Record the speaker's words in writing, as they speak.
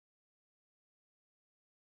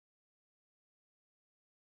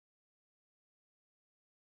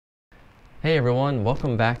Hey everyone,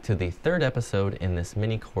 welcome back to the third episode in this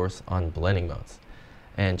mini course on blending modes.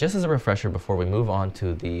 And just as a refresher before we move on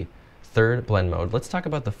to the third blend mode, let's talk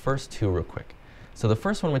about the first two real quick. So the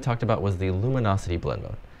first one we talked about was the luminosity blend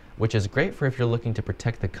mode, which is great for if you're looking to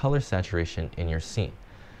protect the color saturation in your scene.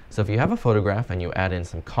 So if you have a photograph and you add in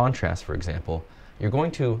some contrast, for example, you're going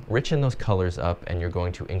to richen those colors up and you're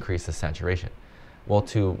going to increase the saturation. Well,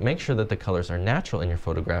 to make sure that the colors are natural in your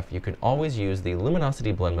photograph, you can always use the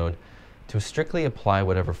luminosity blend mode to strictly apply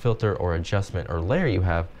whatever filter or adjustment or layer you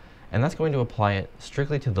have, and that's going to apply it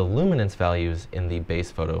strictly to the luminance values in the base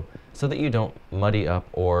photo so that you don't muddy up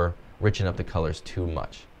or richen up the colors too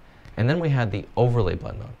much. And then we had the overlay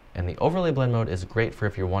blend mode, and the overlay blend mode is great for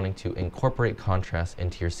if you're wanting to incorporate contrast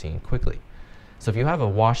into your scene quickly. So if you have a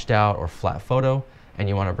washed out or flat photo and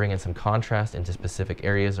you want to bring in some contrast into specific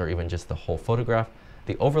areas or even just the whole photograph,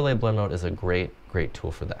 the overlay blend mode is a great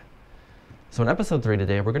tool for that. So in episode 3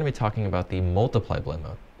 today, we're going to be talking about the multiply blend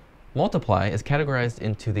mode. Multiply is categorized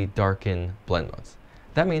into the darken blend modes.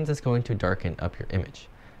 That means it's going to darken up your image.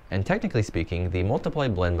 And technically speaking, the multiply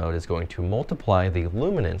blend mode is going to multiply the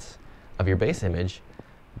luminance of your base image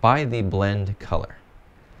by the blend color.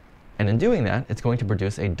 And in doing that, it's going to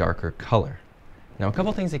produce a darker color. Now, a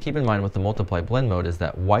couple things to keep in mind with the multiply blend mode is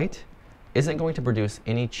that white isn't going to produce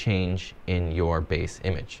any change in your base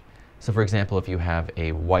image. So for example, if you have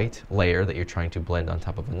a white layer that you're trying to blend on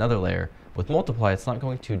top of another layer, with multiply, it's not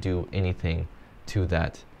going to do anything to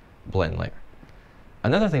that blend layer.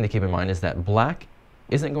 Another thing to keep in mind is that black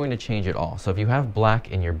isn't going to change at all. So if you have black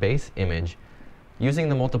in your base image, using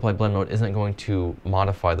the multiply blend mode isn't going to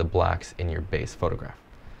modify the blacks in your base photograph.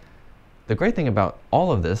 The great thing about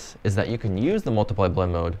all of this is that you can use the multiply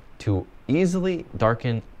blend mode to easily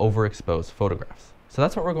darken overexposed photographs. So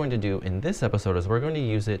that's what we're going to do in this episode, is we're going to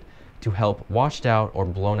use it to help washed out or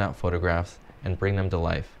blown out photographs and bring them to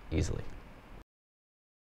life easily.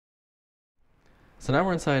 So now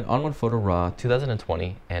we're inside On1 Photo RAW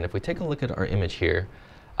 2020, and if we take a look at our image here,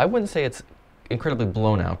 I wouldn't say it's incredibly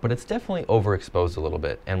blown out, but it's definitely overexposed a little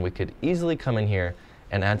bit, and we could easily come in here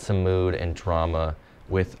and add some mood and drama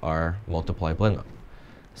with our multiply blend mode.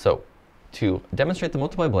 So to demonstrate the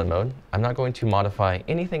multiply blend mode, I'm not going to modify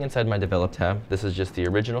anything inside my develop tab. This is just the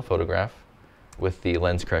original photograph with the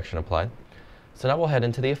lens correction applied. So now we'll head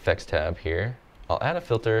into the effects tab here. I'll add a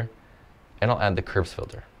filter and I'll add the curves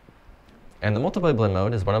filter. And the multiply blend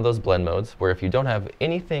mode is one of those blend modes where if you don't have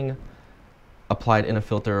anything applied in a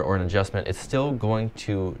filter or an adjustment, it's still going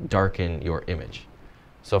to darken your image.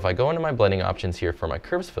 So if I go into my blending options here for my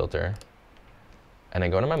curves filter, and I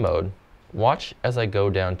go into my mode, watch as I go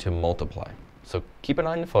down to multiply. So keep an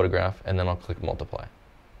eye on the photograph, and then I'll click multiply.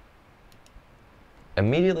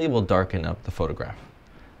 Immediately will darken up the photograph.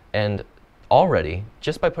 And already,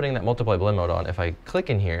 just by putting that multiply blend mode on, if I click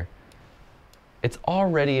in here, it's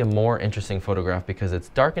already a more interesting photograph because it's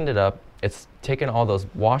darkened it up, it's taken all those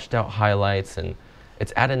washed out highlights, and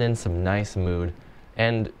it's added in some nice mood,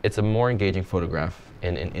 and it's a more engaging photograph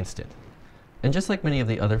in an instant. And just like many of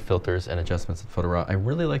the other filters and adjustments in Photo RAW, I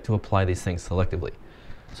really like to apply these things selectively.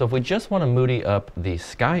 So if we just want to moody up the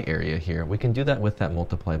sky area here, we can do that with that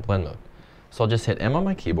multiply blend mode. So I'll just hit M on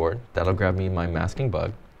my keyboard, that'll grab me my masking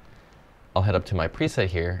bug. I'll head up to my preset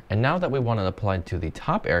here, and now that we want it applied to the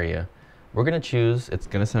top area, we're going to choose, it's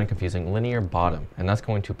going to sound confusing, linear bottom, and that's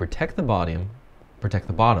going to protect the bottom,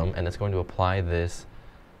 and it's going to apply this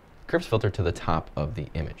curves filter to the top of the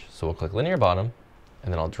image. So we'll click linear bottom,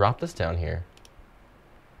 and then I'll drop this down here,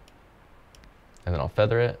 and then I'll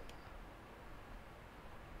feather it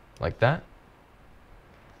like that.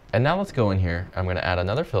 And now let's go in here. I'm going to add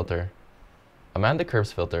another filter. I'm adding the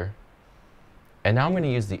curves filter. And now I'm going to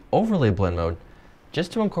use the overlay blend mode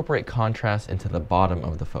just to incorporate contrast into the bottom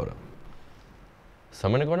of the photo. So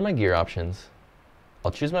I'm going to go into my gear options.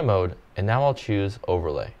 I'll choose my mode, and now I'll choose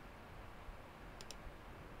overlay.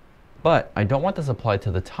 But I don't want this applied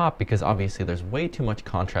to the top because obviously there's way too much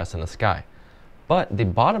contrast in the sky. But the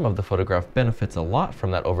bottom of the photograph benefits a lot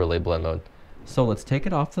from that overlay blend mode. So let's take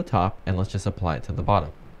it off the top and let's just apply it to the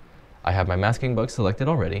bottom. I have my masking bug selected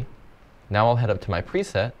already. Now I'll head up to my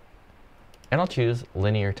preset and I'll choose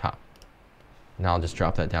linear top. Now I'll just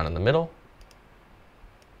drop that down in the middle.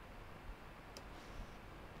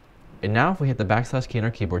 And now if we hit the backslash key on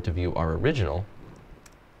our keyboard to view our original,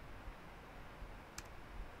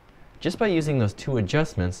 just by using those two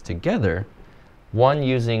adjustments together, one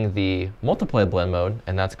using the multiply blend mode,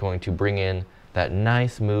 and that's going to bring in that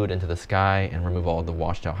nice mood into the sky and remove all of the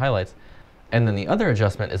washed out highlights. And then the other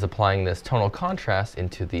adjustment is applying this tonal contrast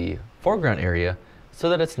into the foreground area so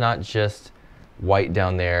that it's not just white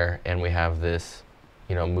down there and we have this,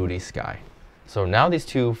 moody sky. So now these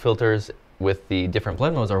two filters with the different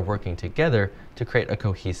blend modes are working together to create a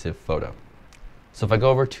cohesive photo. So if I go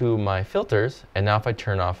over to my filters, and now if I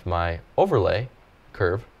turn off my overlay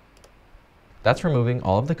curve, that's removing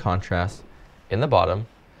all of the contrast in the bottom.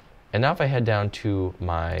 And now if I head down to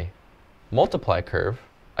my multiply curve,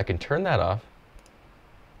 I can turn that off.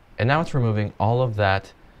 And now it's removing all of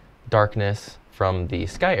that darkness from the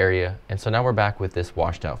sky area. And so now we're back with this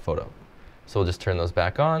washed out photo. So we'll just turn those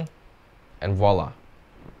back on, and voila.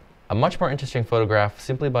 A much more interesting photograph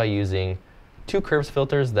simply by using two curves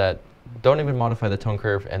filters that don't even modify the tone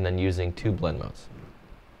curve, and then using two blend modes.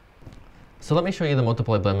 So let me show you the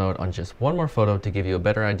multiply blend mode on just one more photo to give you a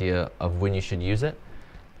better idea of when you should use it.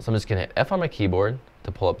 So I'm just going to hit F on my keyboard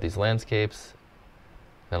to pull up these landscapes.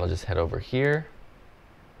 Then I'll just head over here.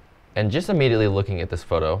 And just immediately looking at this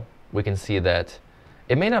photo, we can see that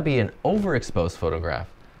it may not be an overexposed photograph,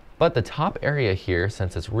 but the top area here,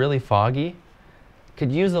 since it's really foggy,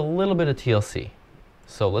 could use a little bit of TLC.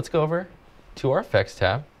 So let's go over to our effects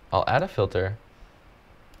tab. I'll add a filter.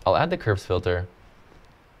 I'll add the curves filter.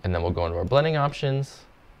 And then we'll go into our blending options,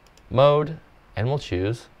 mode, and we'll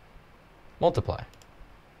choose multiply.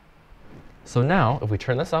 So now, if we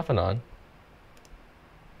turn this off and on,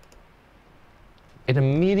 it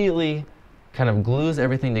immediately kind of glues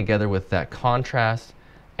everything together with that contrast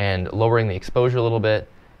and lowering the exposure a little bit.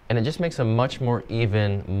 And it just makes a much more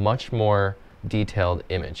even, much more detailed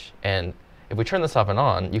image. And if we turn this off and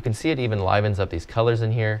on, you can see it even livens up these colors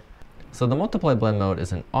in here. So the multiply blend mode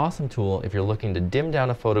is an awesome tool if you're looking to dim down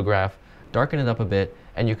a photograph, darken it up a bit,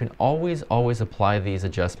 and you can always apply these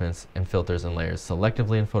adjustments and filters and layers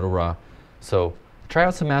selectively in Photo Raw. So try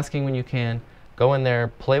out some masking when you can, go in there,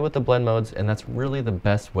 play with the blend modes, and that's really the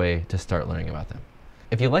best way to start learning about them.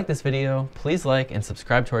 If you like this video, please like and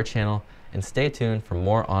subscribe to our channel, and stay tuned for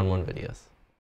more On1 videos.